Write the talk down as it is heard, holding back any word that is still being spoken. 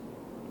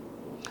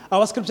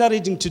Our scripture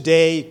reading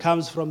today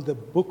comes from the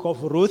book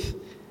of Ruth,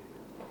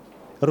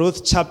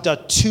 Ruth chapter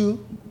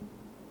 2.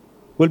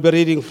 We'll be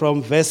reading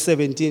from verse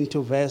 17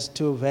 to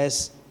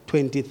verse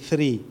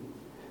 23.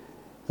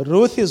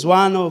 Ruth is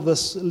one of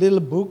those little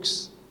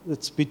books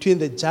that's between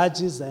the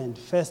Judges and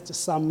 1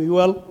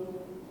 Samuel.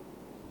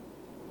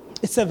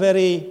 It's a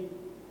very,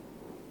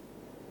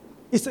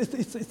 it's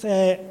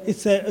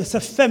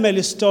a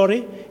family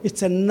story.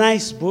 It's a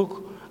nice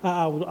book.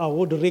 I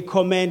would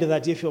recommend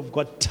that if you've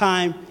got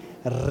time,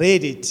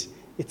 read it.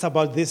 It's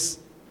about this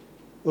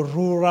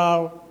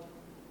rural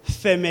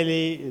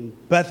family in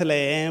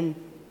Bethlehem.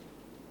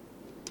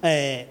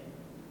 And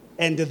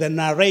the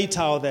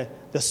narrator or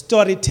the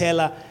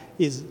storyteller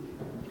is,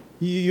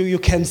 you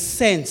can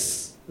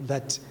sense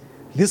that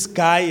this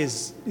guy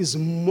is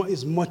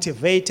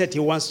motivated. He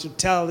wants to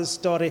tell this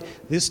story.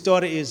 This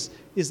story is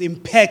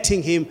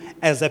impacting him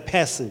as a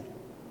person.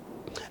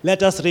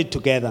 Let us read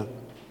together.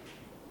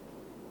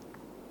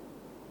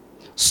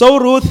 So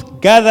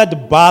Ruth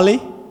gathered barley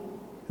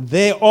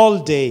there all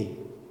day,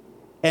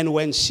 and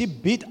when she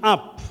beat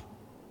up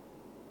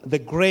the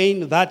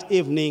grain that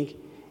evening,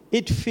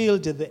 it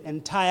filled the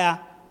entire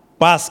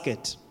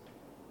basket.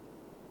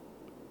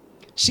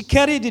 She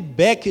carried it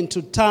back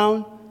into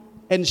town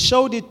and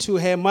showed it to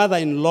her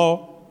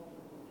mother-in-law.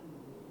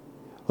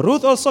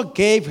 Ruth also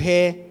gave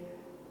her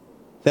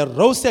the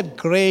roasted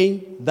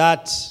grain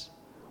that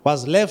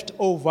was left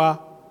over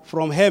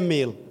from her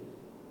meal.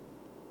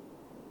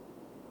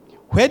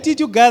 "Where did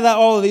you gather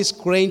all this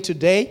grain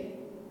today?"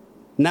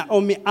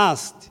 Naomi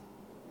asked.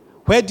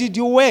 "Where did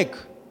you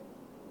work?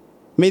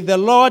 May the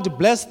Lord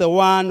bless the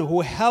one who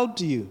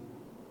helped you."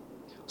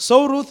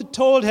 So Ruth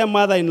told her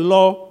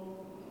mother-in-law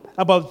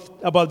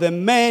about the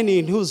man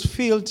in whose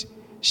field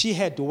she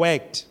had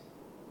worked.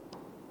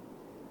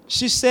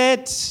 She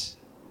said,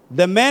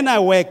 "The man I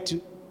worked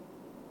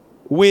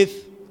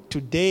with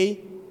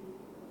today,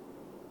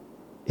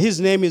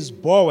 his name is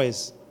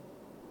Boaz.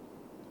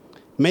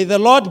 May the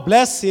Lord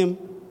bless him."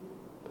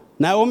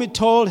 Naomi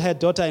told her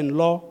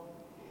daughter-in-law,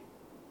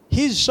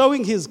 "He's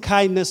showing his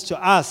kindness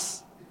to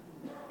us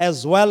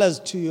as well as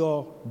to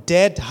your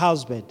dead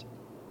husband.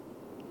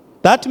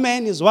 That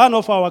man is one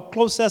of our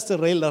closest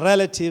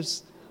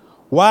relatives,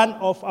 one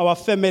of our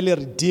family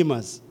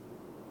redeemers."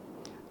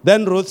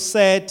 Then Ruth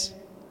said,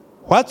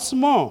 "What's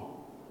more,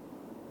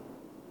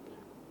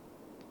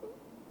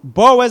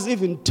 Boaz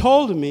even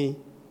told me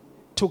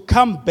to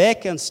come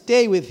back and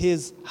stay with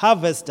his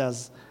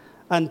harvesters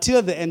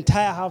until the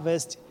entire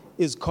harvest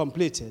is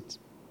completed."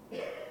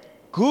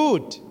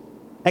 "Good,"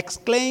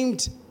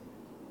 exclaimed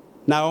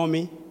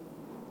Naomi.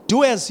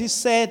 "Do as he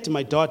said,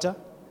 my daughter.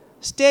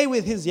 Stay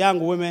with his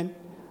young women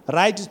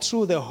right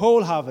through the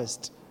whole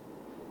harvest.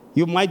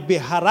 You might be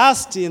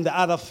harassed in the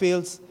other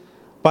fields,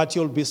 but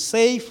you'll be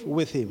safe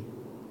with him."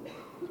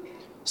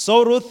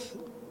 So Ruth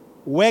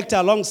worked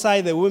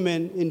alongside the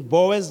women in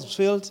Boaz's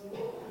field,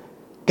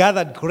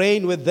 gathered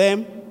grain with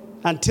them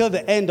until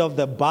the end of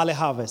the barley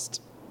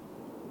harvest.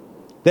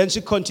 Then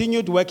she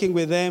continued working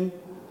with them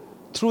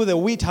through the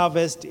wheat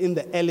harvest in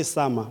the early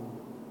summer.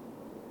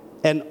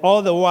 And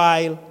all the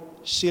while,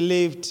 she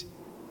lived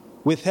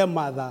with her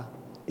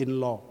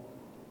mother-in-law.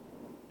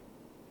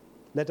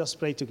 Let us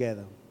pray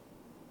together.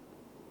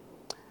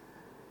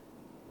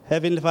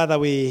 Heavenly Father,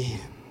 we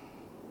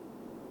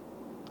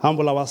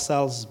humble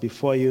ourselves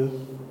before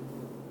you.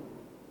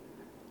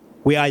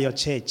 We are your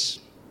church.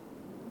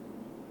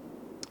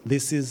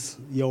 This is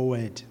your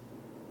word.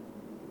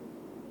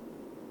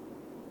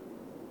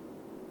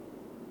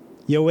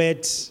 Your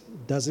word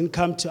doesn't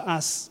come to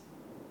us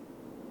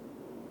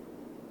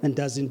and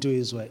doesn't do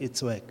its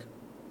work.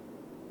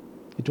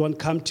 It won't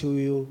come to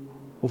you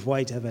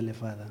void, Heavenly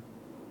Father.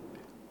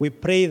 We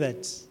pray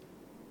that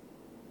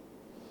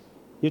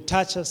you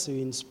touch us,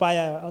 you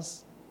inspire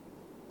us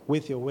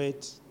with your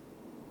word.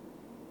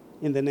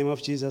 In the name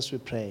of Jesus we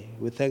pray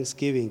with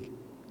thanksgiving.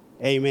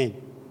 Amen.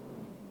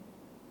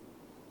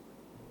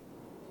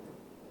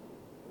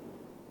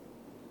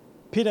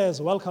 Peter has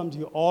welcomed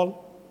you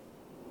all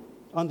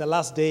on the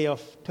last day of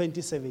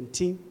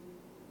 2017.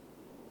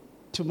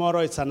 Tomorrow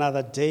it's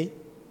another day.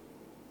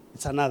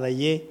 It's another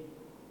year.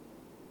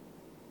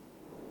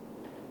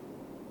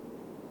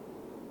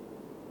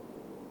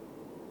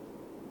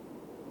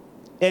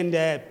 And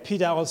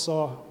Peter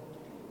also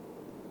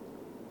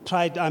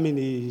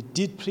he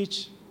did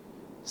preach,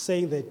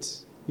 saying that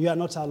you are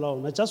not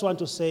alone. I just want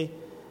to say,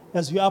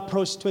 as you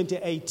approach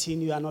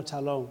 2018, you are not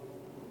alone.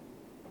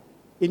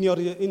 In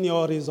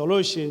your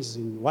resolutions,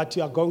 in what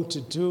you are going to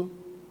do,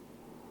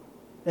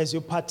 as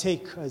you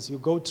partake, as you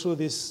go through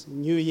this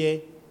new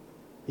year,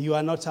 you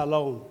are not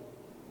alone,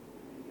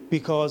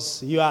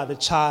 because you are the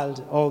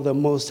child of the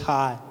Most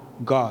High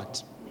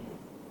God.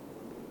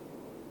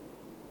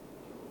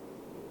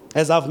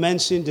 As I've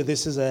mentioned,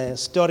 this is a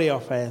story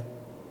of a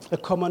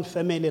common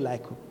family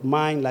like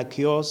mine, like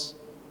yours.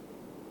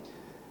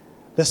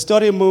 The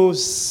story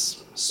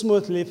moves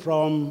smoothly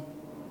from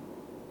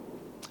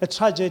a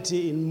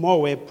tragedy in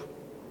Moab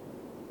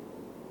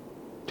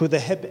to the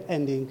happy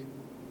ending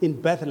in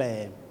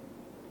Bethlehem.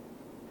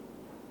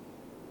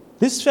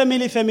 This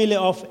family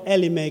of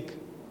Elimelech,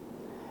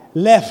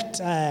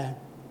 left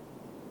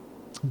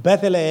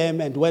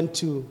Bethlehem and went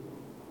to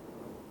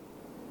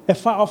a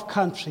far-off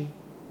country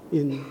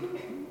in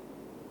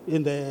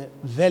the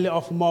valley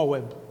of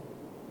Moab,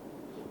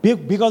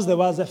 because there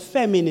was a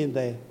famine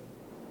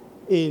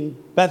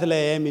in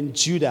Bethlehem in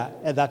Judah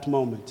at that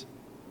moment.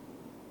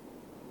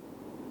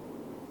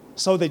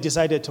 So they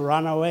decided to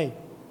run away.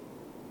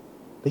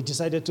 They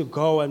decided to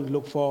go and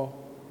look for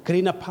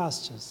greener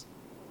pastures.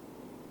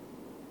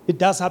 It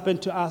does happen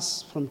to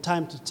us from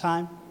time to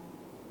time.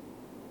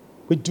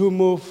 We do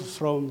move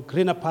from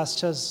greener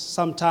pastures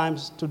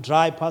sometimes to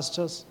dry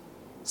pastures.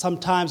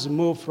 Sometimes we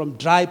move from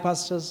dry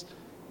pastures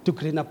to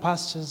greener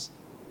pastures,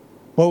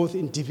 both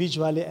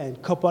individually and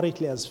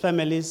corporately as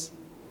families.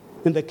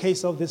 In the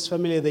case of this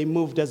family, they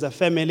moved as a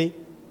family.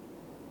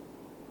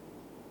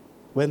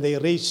 When they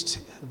reached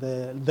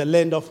the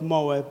land of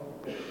Moab,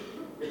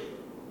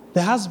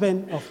 the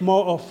husband of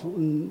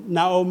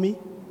Naomi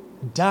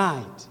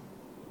died,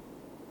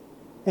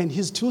 and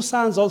his two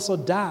sons also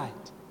died.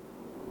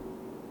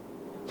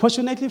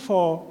 Fortunately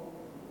for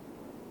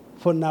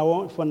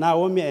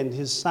Naomi and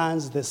his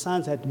sons, the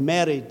sons had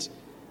married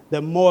the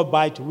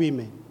Moabite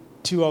women,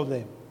 two of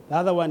them. The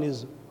other one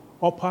is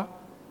Orpah,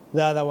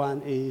 the other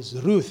one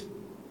is Ruth.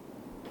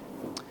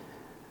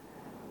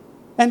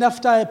 And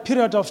after a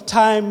period of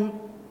time,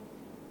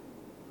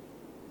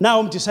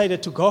 Naomi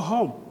decided to go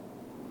home.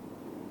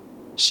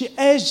 She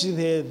urged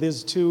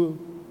these two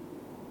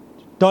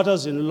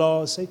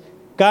daughters-in-law, say,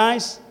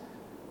 guys,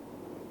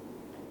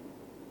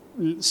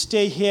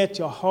 stay here at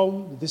your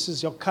home. This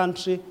is your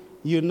country.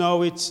 You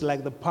know it's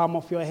like the palm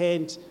of your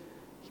hand.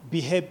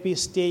 Be happy,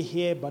 stay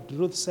here. But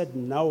Ruth said,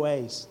 no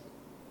ways.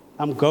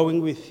 I'm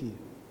going with you.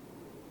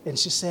 And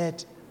she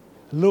said,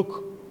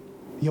 look,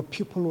 your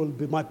people will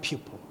be my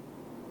people.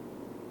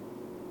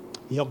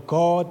 Your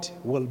God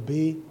will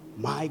be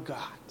my God.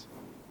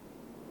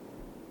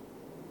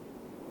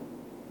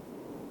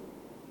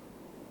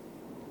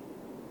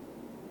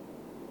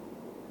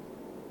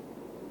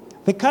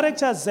 The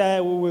characters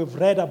we've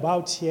read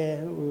about here,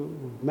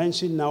 we've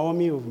mentioned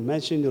Naomi, we've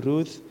mentioned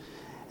Ruth,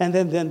 and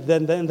then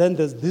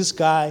there's this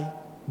guy,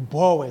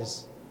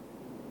 Boaz.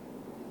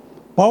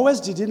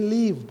 Boaz didn't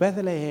leave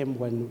Bethlehem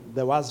when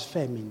there was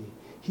famine.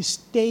 He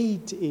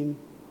stayed in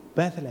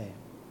Bethlehem,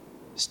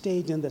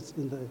 stayed in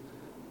the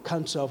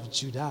country of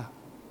Judah.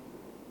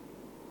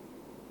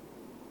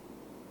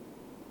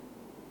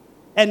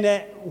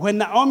 And when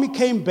Naomi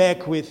came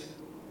back with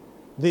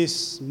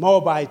this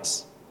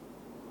Moabite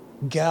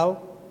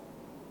girl,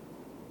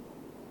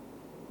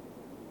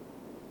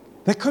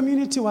 the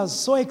community was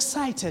so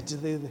excited.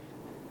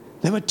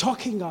 They were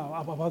talking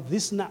about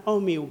this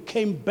Naomi who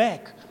came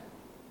back,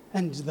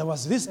 and there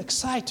was this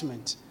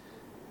excitement.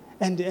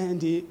 And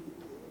in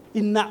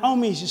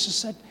Naomi, she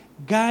said,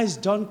 guys,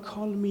 don't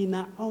call me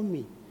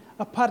Naomi.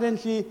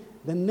 Apparently,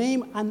 the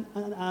name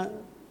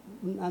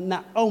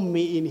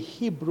Naomi in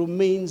Hebrew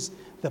means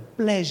the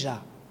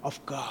pleasure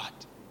of God.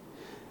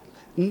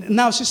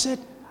 Now she said,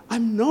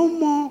 I'm no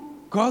more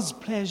God's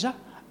pleasure.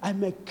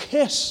 I'm a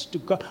curse to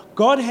God.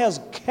 God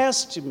has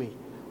cursed me.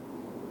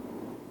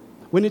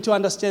 We need to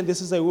understand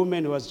this is a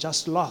woman who has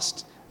just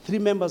lost 3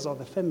 members of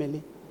the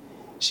family.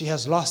 She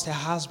has lost her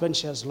husband.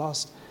 She has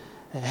lost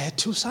her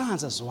 2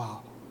 sons as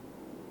well.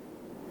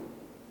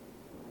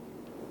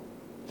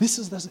 This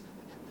is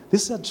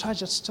a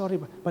tragic story,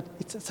 but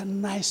it's a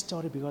nice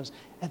story because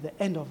at the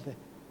end of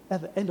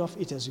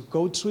it, as you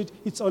go through it,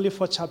 it's only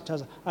 4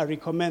 chapters. I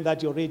recommend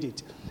that you read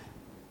it.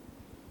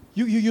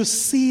 You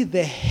see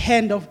the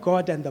hand of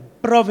God and the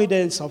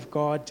providence of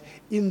God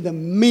in the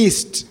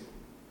midst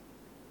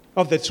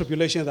of the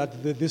tribulation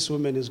that this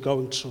woman is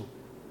going through.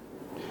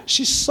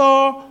 She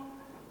saw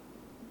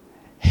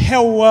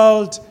her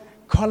world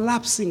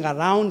collapsing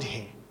around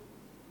her.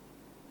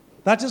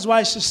 That is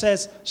why she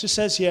says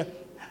here,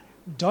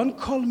 don't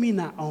call me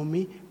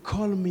Naomi,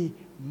 call me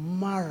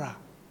Mara.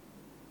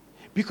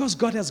 Because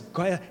God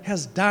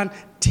has done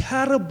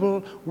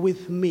terrible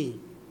with me.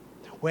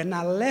 When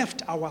I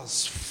left, I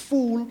was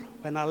full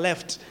when I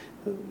left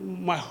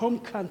my home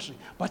country.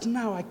 But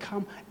now I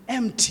come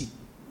empty.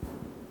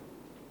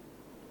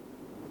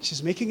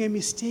 She's making a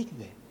mistake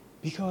there.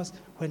 Because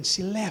when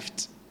she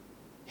left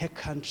her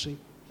country,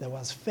 there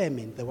was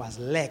famine, there was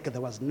lack,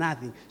 there was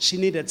nothing. She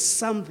needed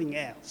something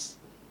else.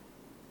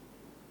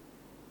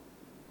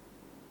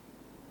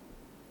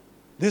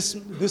 This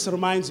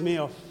reminds me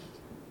of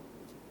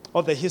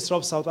the history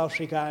of South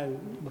Africa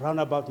around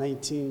about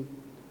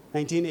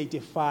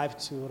 1985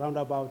 to around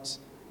about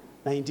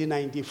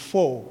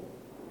 1994.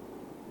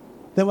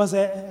 There was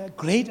a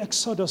great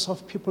exodus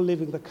of people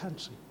leaving the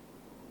country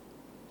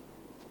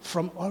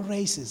from all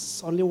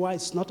races, only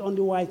whites, not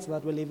only whites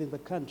that were leaving the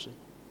country.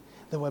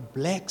 There were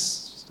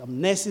blacks, some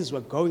nurses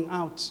were going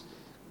out,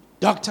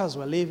 doctors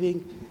were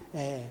leaving,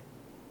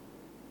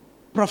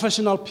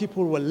 professional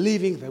people were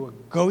leaving, they were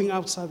going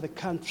outside the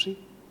country.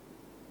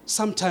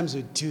 Sometimes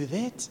we do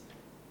that.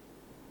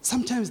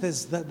 Sometimes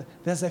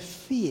there's a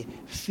fear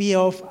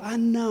of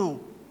unknown.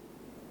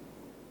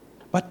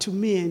 But to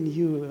me and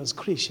you as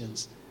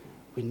Christians,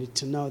 we need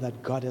to know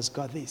that God has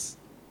got this.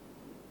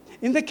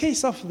 In the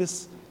case of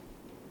this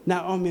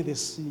Naomi,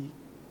 this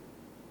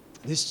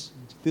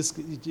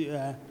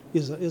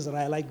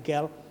Israelite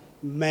girl,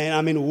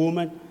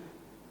 woman,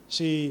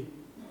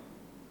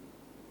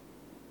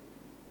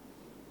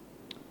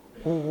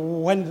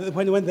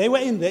 when they were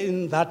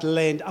in that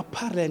land,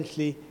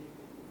 apparently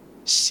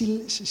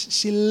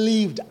she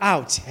lived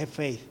out her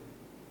faith.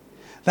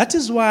 That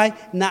is why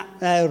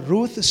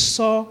Ruth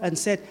saw and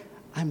said,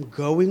 I'm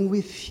going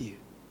with you.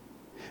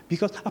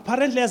 Because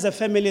apparently as a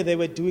family, they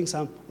were doing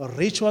some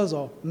rituals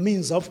or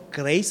means of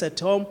grace at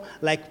home,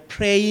 like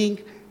praying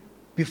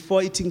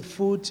before eating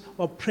food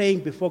or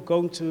praying before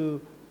going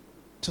to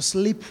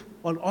sleep,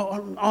 on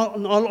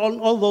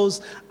all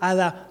those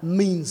other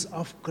means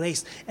of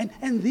grace.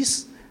 And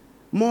this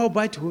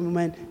Moabite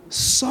woman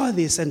saw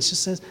this, and she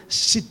says,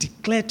 she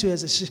declared to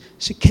us,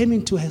 she came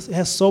into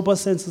her sober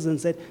senses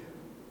and said,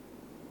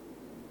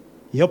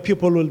 your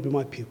people will be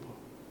my people.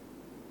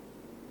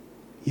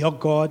 Your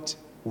God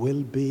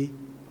will be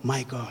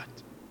my God.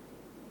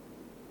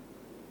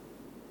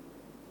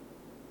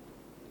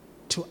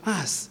 To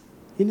us,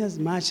 in as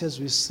much as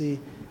we see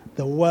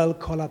the world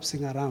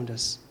collapsing around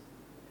us,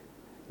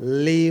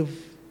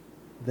 live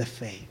the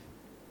faith.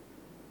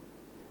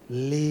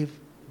 Live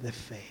the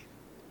faith.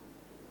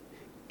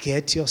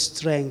 Get your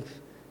strength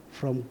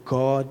from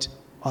God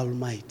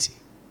Almighty.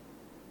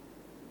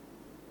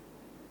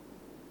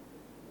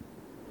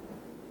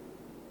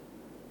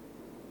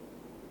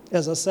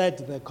 As I said,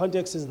 the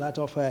context is that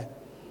of a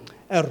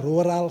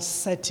rural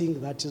setting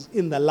that is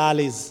in the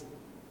valleys.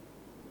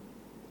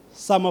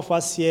 Some of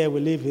us here, we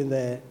live in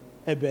the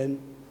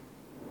urban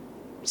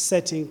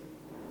setting.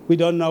 We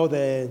don't know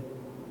the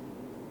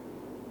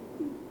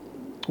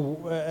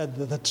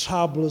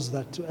troubles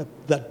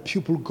that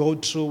people go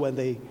through when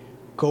they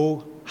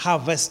go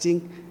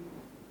harvesting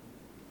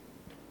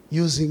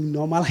using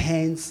normal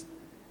hands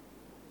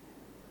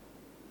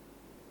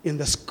in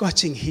the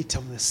scorching heat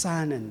of the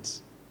sun, and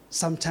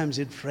sometimes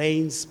it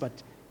rains, but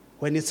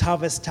when it's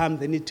harvest time,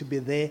 they need to be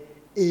there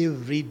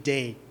every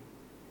day.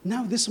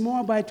 Now, this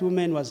Moabite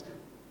woman was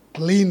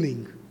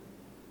gleaning.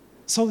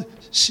 So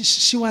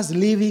she was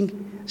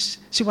living,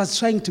 she was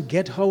trying to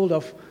get hold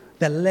of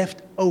the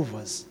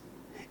leftovers.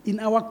 In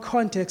our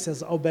context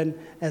as urban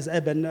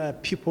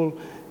people,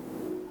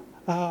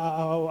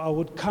 I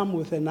would come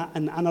with an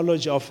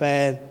analogy of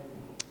a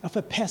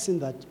person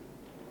that,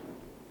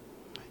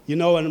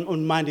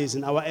 on Mondays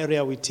in our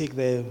area, we take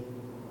the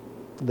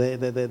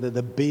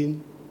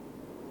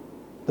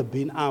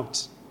bin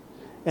out,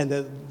 and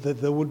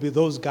there will be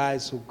those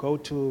guys who go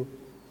to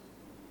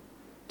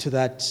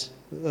that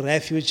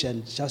refuge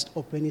and just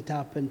open it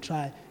up and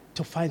try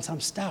to find some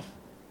stuff.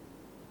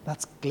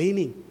 That's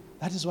cleaning.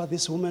 That is what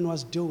this woman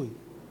was doing.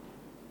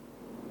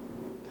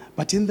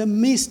 But in the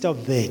midst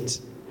of that,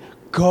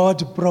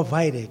 God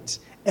provided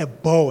a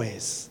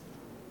Boaz.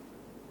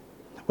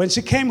 When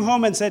she came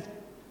home and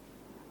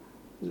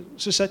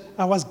she said,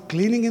 I was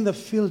gleaning in the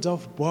field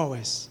of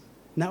Boaz.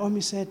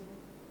 Naomi said,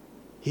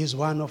 he's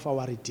one of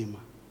our Redeemer.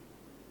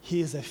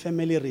 He is a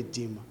family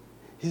Redeemer.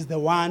 He's the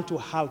one to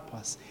help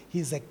us.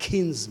 He's a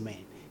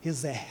kinsman.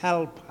 He's a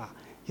helper.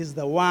 He's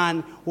the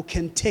one who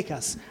can take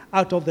us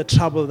out of the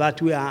trouble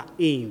that we are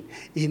in.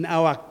 In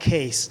our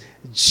case,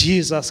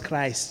 Jesus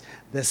Christ,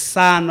 the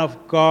Son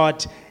of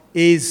God,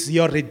 is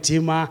your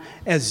Redeemer.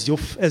 As you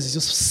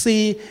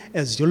see,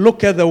 as you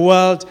look at the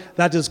world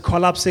that is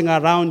collapsing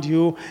around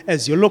you,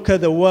 as you look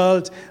at the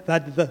world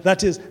that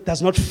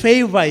does not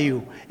favor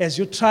you, as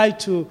you try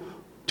to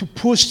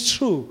push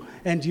through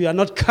and you are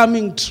not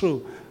coming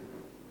through,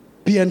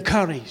 be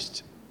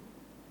encouraged.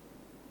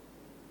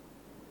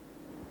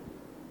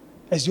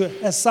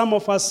 As some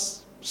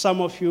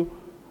of you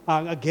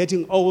are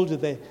getting old,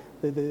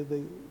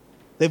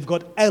 they've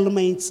got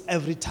ailments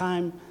every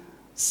time.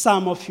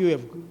 Some of you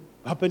have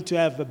happened to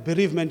have a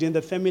bereavement in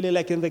the family,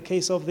 like in the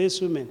case of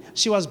this woman.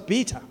 She was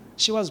bitter.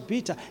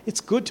 It's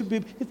good to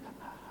be.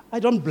 I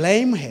don't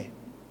blame her.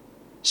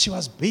 She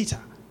was bitter.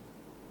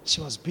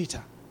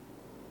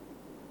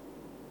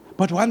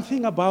 But one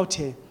thing about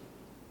her,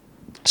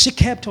 she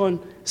kept on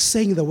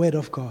saying the word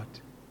of God,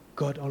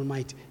 God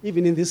Almighty.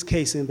 Even in this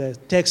case, in the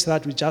text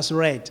that we just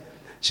read,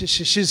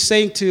 she's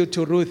saying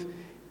to Ruth,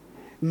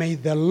 may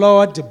the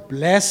Lord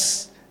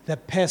bless the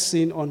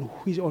person on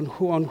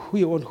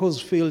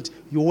whose field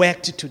you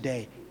worked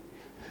today.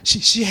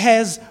 She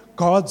has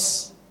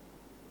God's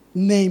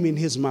name in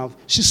his mouth.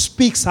 She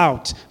speaks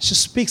out.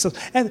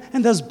 And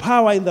there's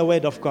power in the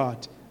word of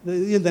God,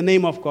 in the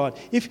name of God.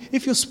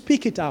 If you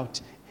speak it out,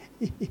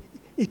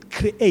 it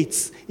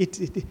creates,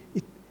 it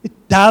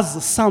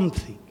does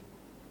something.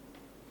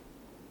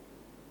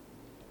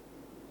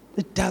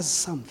 It does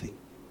something.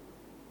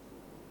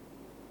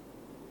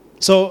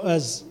 So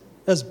as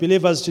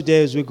believers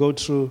today, as we go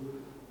through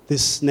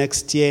this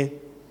next year,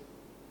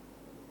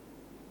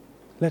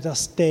 let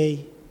us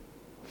stay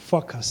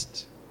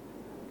focused.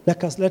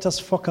 Let us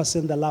focus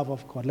in the love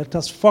of God. Let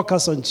us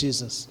focus on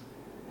Jesus.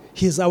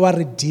 He is our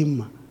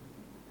Redeemer.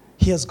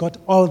 He has got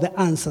all the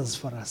answers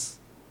for us.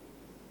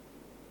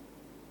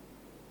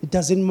 It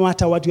doesn't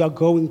matter what you are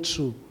going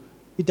through.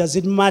 It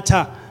doesn't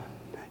matter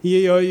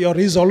your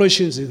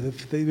resolutions.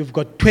 If you've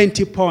got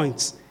 20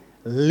 points,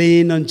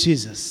 lean on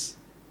Jesus.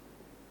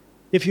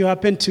 If you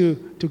happen to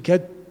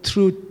get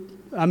through,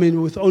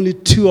 with only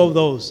 2 of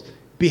those,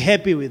 be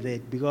happy with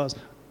it, because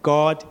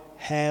God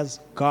has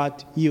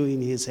got you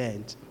in his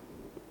hand.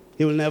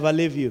 He will never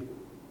leave you.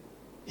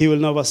 He'll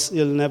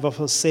never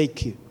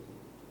forsake you.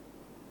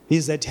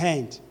 He's at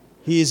hand.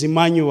 He is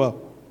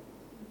Emmanuel.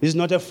 He's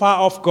not a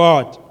far-off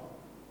God.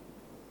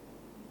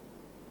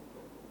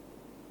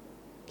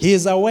 He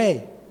is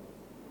aware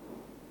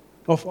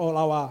of all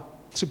our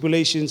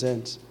tribulations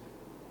and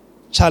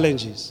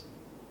challenges.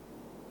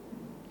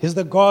 He's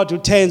the God who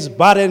turns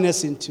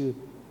barrenness into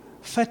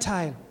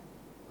fertile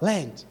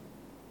land.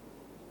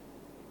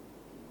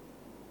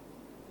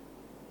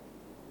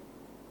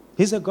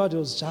 He's a God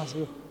who's just,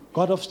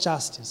 God of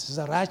justice. He's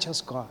a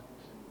righteous God.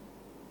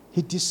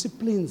 He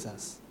disciplines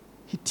us.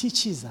 He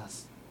teaches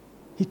us.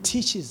 He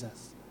teaches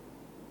us.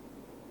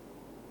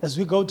 As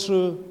we go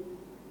through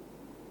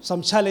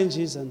some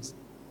challenges and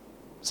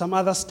some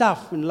other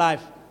stuff in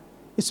life,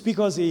 it's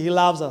because he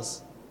loves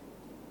us.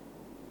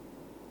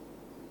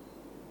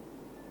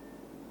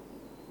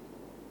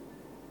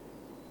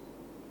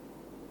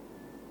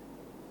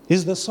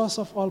 He's the source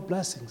of all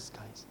blessings,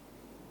 guys.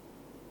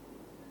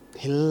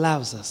 He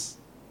loves us.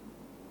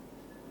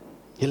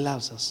 He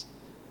loves us.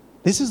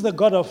 This is the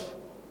God of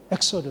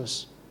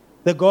Exodus,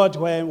 the God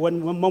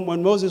when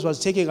Moses was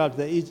taking out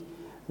the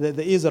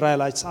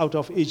Israelites out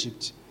of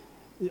Egypt.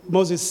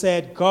 Moses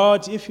said,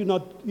 God, if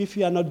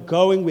you are not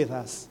going with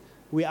us,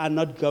 we are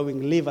not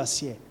going. Leave us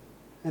here.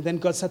 And then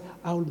God said,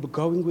 I will be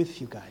going with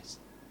you guys.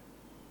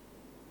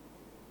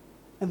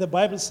 And the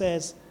Bible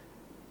says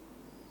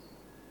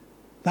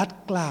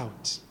that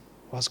cloud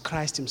was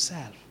Christ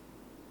himself.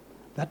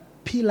 That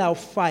pillar of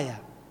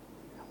fire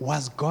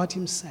was God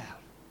himself.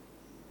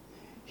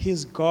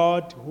 He's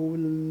God who will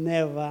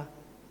never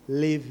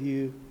leave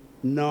you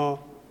nor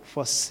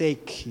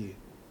forsake you.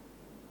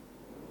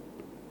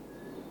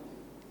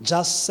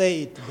 Just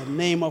say it, the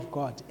name of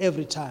God,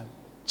 every time.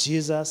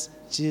 Jesus,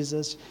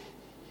 Jesus.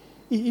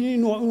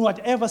 In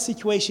whatever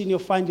situation you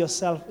find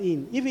yourself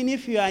in, even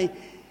if you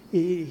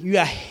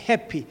are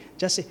happy,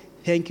 just say,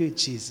 thank you,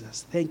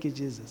 Jesus. Thank you,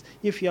 Jesus.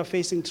 If you are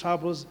facing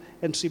troubles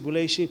and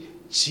tribulation,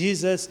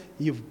 Jesus,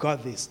 you've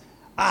got this.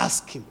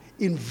 Ask him.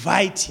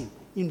 Invite him.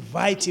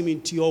 Invite him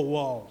into your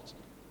world.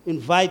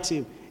 Invite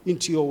him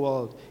into your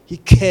world. He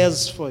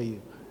cares for you.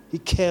 He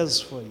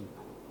cares for you.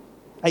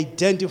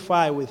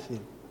 Identify with him.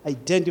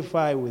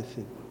 Identify with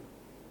him.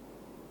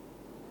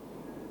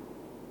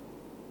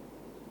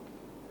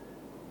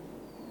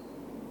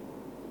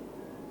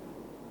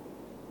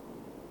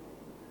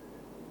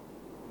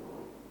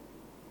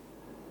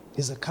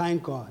 He's a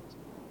kind God.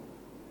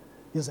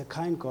 He's a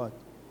kind God.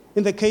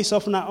 In the case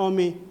of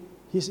Naomi,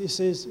 he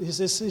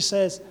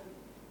says,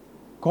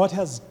 God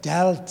has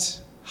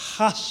dealt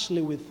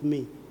harshly with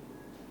me.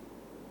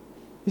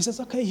 He says,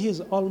 okay, he is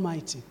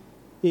almighty.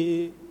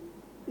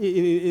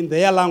 In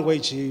their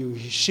language,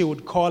 she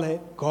would call her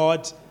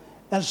God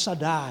El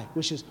Shaddai,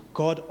 which is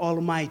God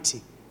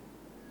Almighty.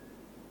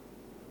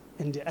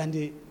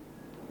 And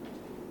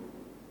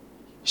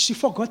she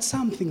forgot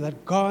something,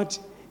 that God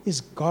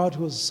is God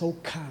who is so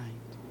kind.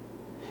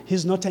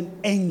 He's not an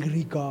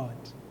angry God.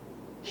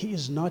 He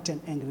is not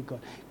an angry God.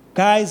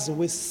 Guys,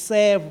 we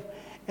serve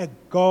a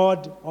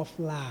God of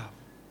love.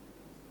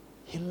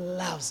 He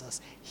loves us.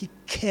 He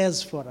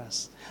cares for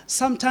us.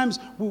 Sometimes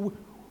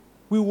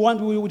we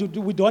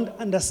don't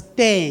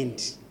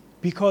understand,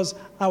 because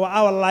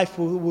our life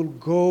will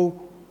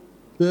go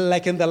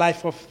like in the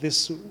life of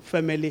this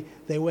family.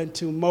 They went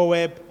to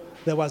Moab.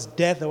 There was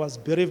death. There was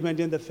bereavement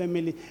in the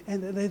family.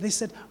 And they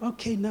said,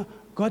 okay, no,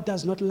 God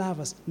does not love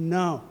us.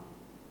 No.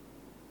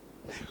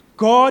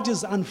 God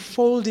is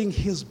unfolding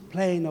his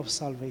plan of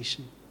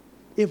salvation,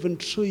 even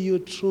through you,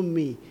 through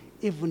me,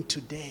 even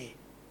today.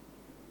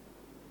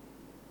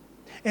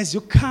 As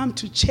you come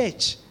to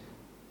church,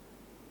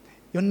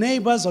 your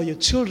neighbors or your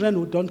children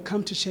who don't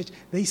come to church,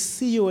 they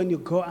see you when you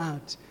go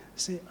out.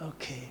 Say,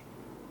 okay,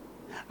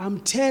 I'm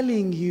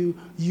telling you,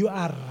 you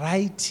are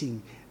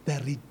writing the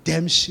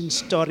redemption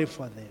story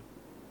for them.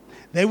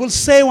 They will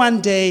say one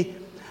day,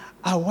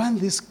 I want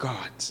this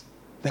God,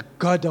 the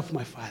God of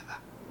my father,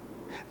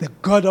 the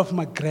God of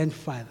my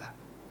grandfather,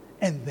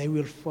 and they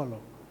will follow.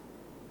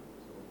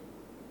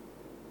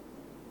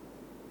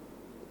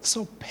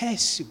 So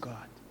pursue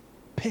God.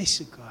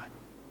 Pursue God.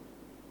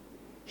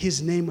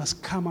 His name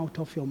must come out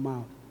of your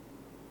mouth.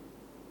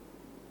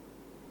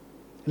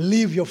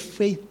 Live your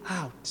faith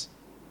out.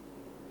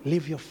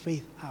 Live your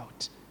faith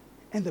out.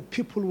 And the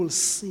people will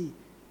see.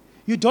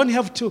 You don't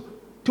have to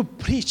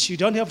preach. You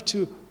don't have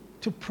to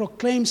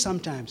proclaim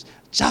sometimes.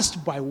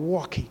 Just by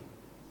walking.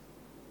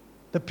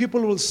 The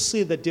people will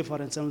see the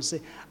difference and will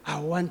say, I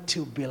want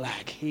to be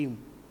like him.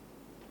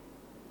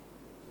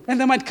 And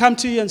they might come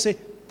to you and say,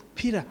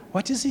 Peter,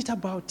 what is it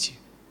about you?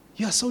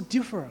 You are so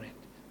different.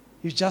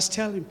 You just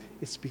tell him,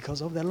 it's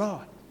because of the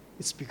Lord.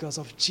 It's because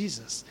of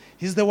Jesus.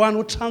 He's the one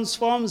who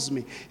transforms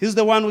me. He's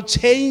the one who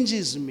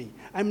changes me.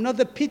 I'm not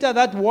the Peter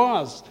that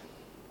was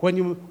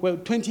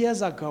 20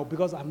 years ago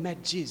because I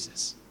met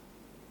Jesus.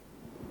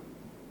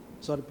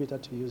 Sorry, Peter,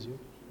 to use you.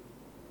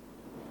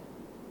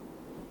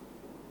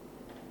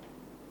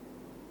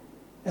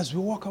 As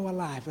we walk our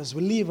life, as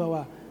we live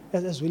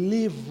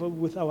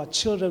with our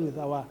children, with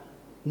our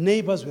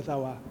neighbors, with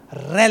our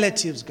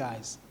relatives,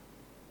 guys,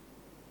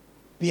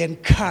 be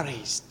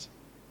encouraged.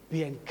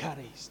 Be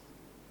encouraged.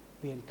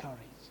 Be encouraged.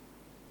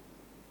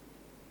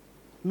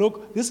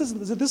 Look, this is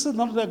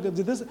not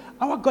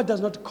our God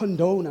does not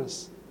condone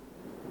us.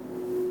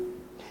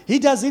 He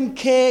doesn't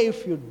care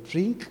if you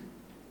drink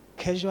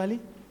casually,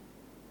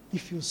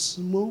 if you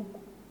smoke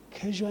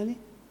casually.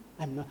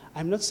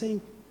 I'm not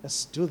saying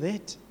let's do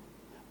that,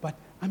 but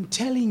I'm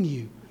telling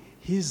you,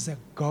 He's a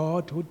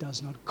God who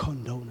does not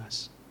condone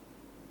us.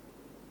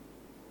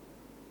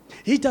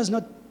 He does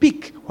not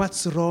pick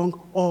what's wrong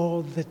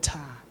all the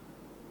time.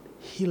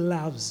 He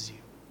loves you.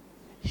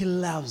 He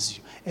loves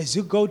you. As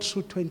you go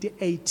through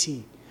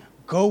 2018,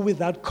 go with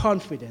that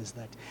confidence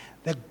that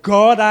the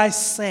God I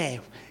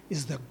serve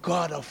is the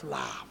God of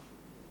love.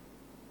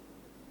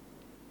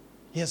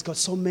 He has got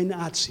so many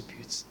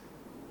attributes,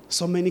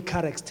 so many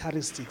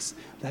characteristics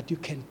that you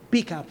can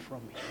pick up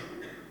from Him.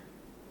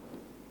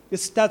 It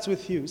starts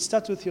with you. It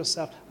starts with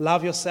yourself.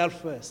 Love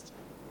yourself first.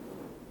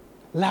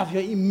 Love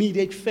your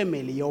immediate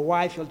family, your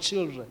wife, your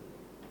children.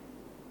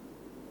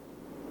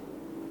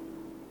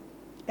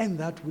 And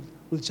that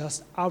will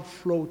just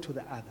outflow to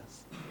the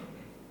others.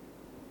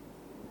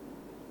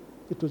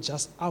 It will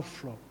just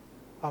outflow.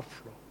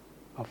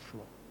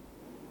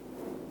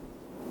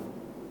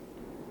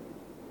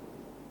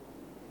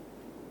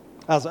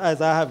 As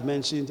I have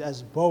mentioned,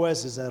 as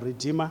Boaz is a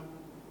redeemer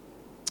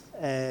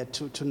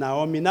to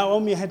Naomi.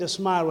 Naomi had a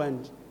smile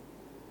when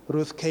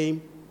Ruth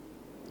came.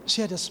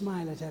 She had a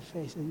smile at her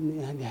face,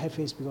 in her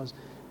face because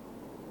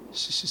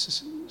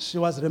she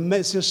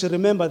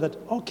remembered that,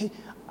 okay,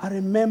 I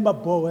remember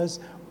Boaz.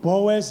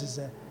 Boaz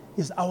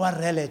is our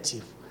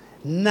relative.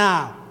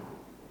 Now,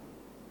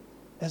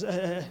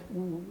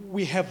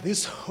 we have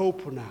this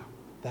hope now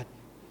that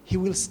he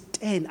will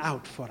stand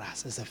out for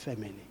us as a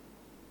family.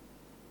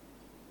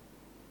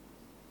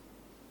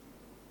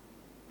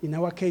 In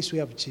our case, we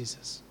have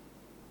Jesus.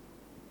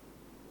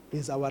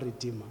 He's our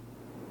Redeemer.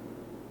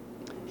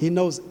 He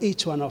knows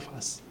each one of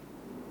us.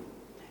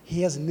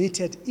 He has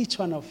knitted each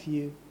one of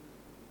you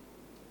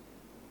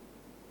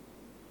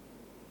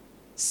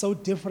so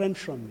different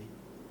from me.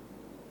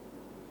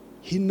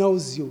 He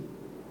knows you.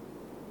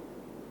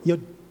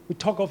 We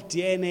talk of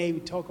DNA,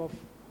 we talk of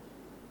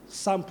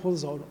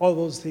samples, all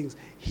those things.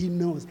 He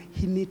knows.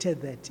 He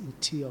knitted that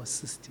into your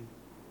system.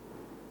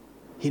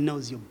 He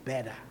knows you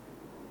better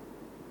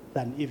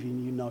than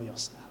even you know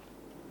yourself.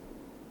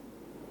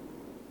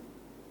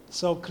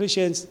 So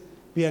Christians,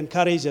 be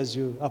encouraged as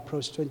you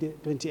approach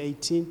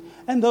 2018.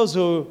 And those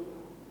who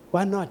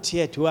are not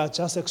yet, who are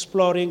just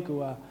exploring,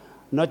 who are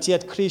not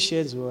yet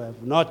Christians, who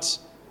have not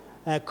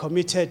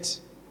committed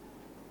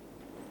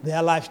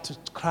their life to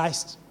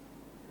Christ,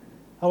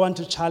 I want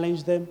to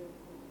challenge them.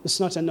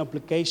 It's not an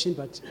obligation,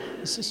 but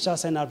it's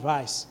just an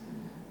advice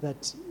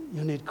that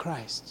you need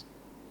Christ.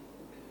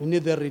 You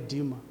need the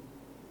Redeemer.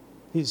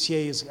 He's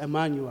here, He's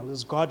Emmanuel,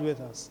 He's God with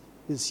us.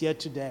 He's here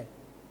today.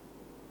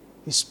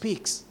 He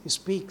speaks. He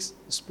speaks.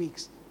 He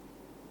speaks.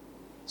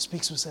 He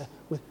speaks with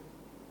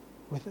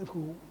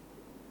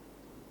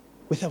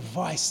a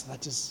voice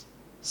that is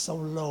so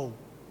low.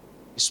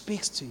 He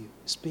speaks to you.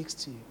 He speaks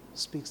to you. He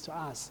speaks to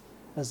us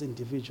as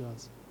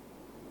individuals.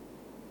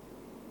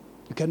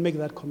 You can make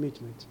that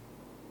commitment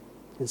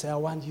and say, I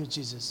want you,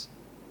 Jesus.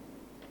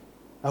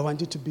 I want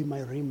you to be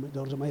my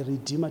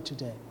Redeemer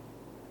today.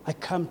 I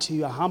come to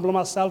you. I humble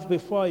myself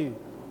before you.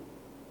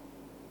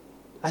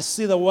 I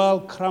see the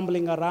world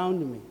crumbling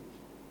around me.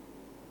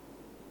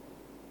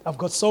 I've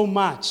got so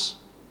much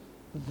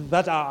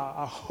that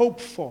I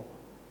hope for,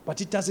 but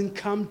it doesn't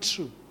come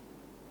true.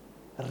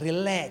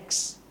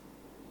 Relax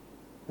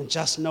and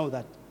just know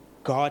that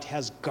God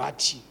has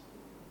got you.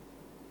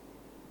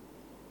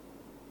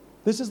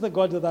 This is the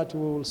God that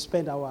we will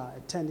spend our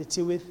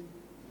eternity with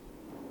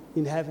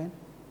in heaven.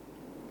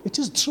 It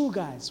is true,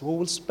 guys. We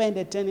will spend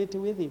eternity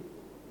with Him.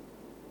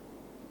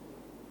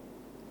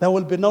 There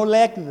will be no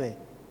lack there.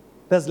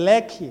 There's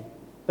lack here.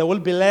 There will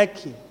be lack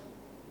here.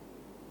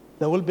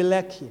 There will be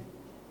lack here.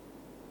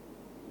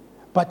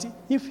 But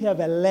if you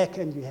have a lack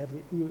and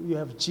you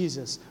have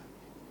Jesus,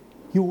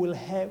 you will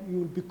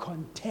be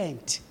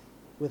content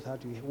with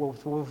what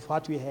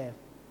you have.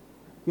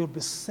 You'll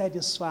be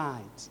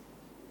satisfied.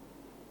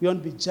 You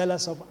won't be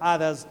jealous of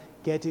others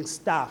getting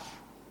stuff.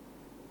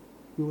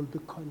 You will be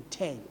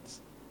content.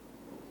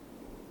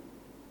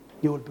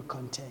 You will be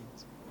content.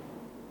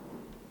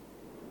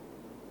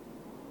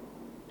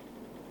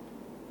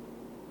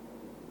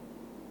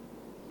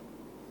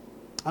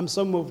 I'm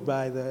so moved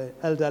by the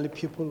elderly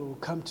people who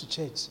come to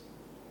church.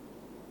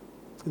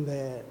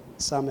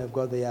 Some have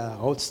got their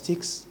hot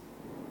sticks.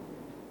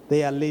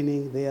 They are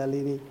leaning.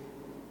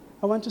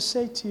 I want to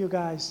say to you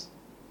guys,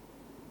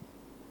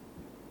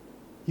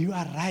 you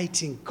are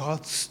writing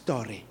God's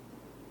story.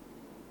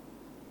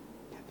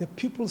 The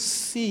people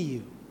see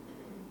you,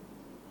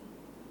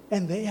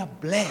 and they are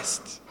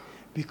blessed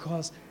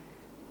because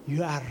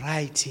you are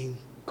writing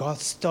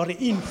God's story.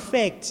 In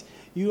fact,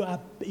 you are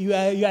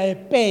a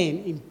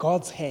pen in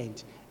God's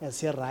hand as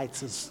He writes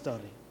His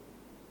story.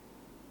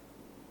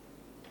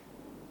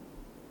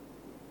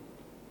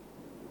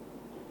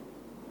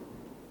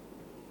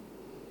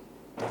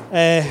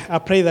 I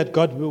pray that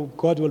God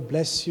will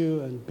bless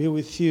you and be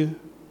with you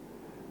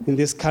in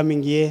this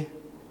coming year.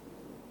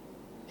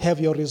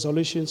 Have your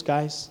resolutions,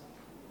 guys.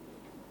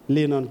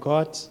 Lean on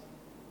God.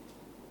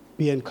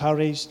 Be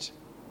encouraged.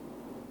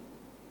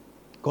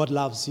 God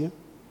loves you.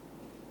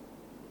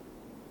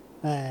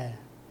 As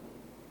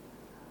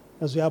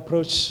we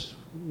approach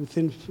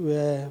within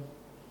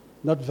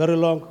not very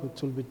long,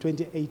 it will be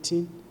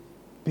 2018.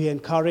 Be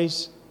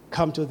encouraged.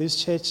 Come to this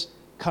church.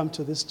 Come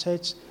to this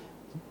church.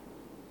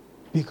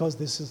 Because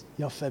this is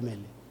your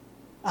family.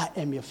 I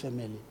am your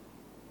family.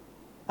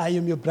 I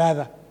am your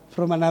brother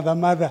from another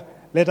mother.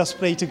 Let us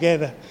pray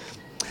together.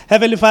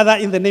 Heavenly Father,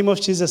 in the name of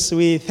Jesus,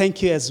 we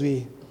thank you as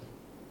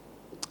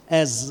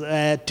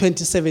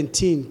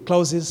 2017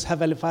 closes.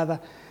 Heavenly Father,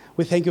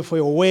 we thank you for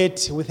your word.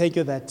 We thank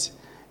you that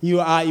you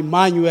are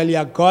Emmanuel, you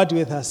are God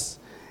with us,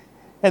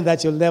 and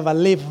that you'll never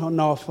leave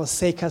nor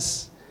forsake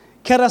us.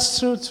 Carry us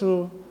through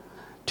to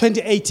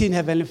 2018,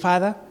 Heavenly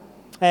Father.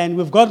 And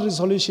we've got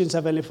resolutions,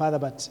 Heavenly Father,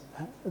 but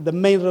the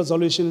main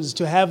resolution is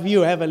to have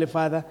you, Heavenly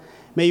Father.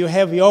 May you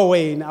have your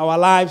way in our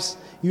lives.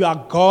 You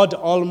are God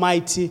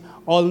Almighty,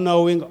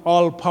 all-knowing,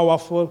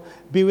 all-powerful.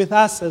 Be with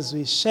us as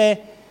we share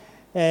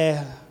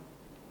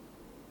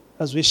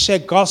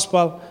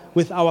gospel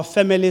with our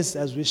families,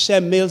 as we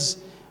share meals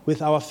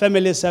with our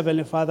families,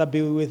 Heavenly Father.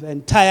 Be with the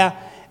entire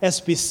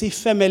SBC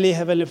family,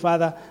 Heavenly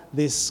Father,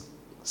 this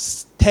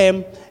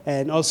term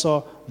and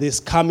also this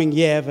coming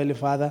year, Heavenly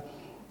Father.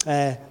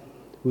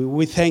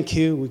 We thank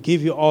you. We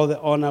give you all the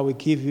honor. We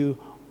give you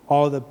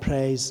all the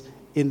praise.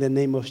 In the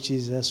name of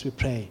Jesus, we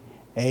pray.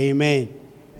 Amen.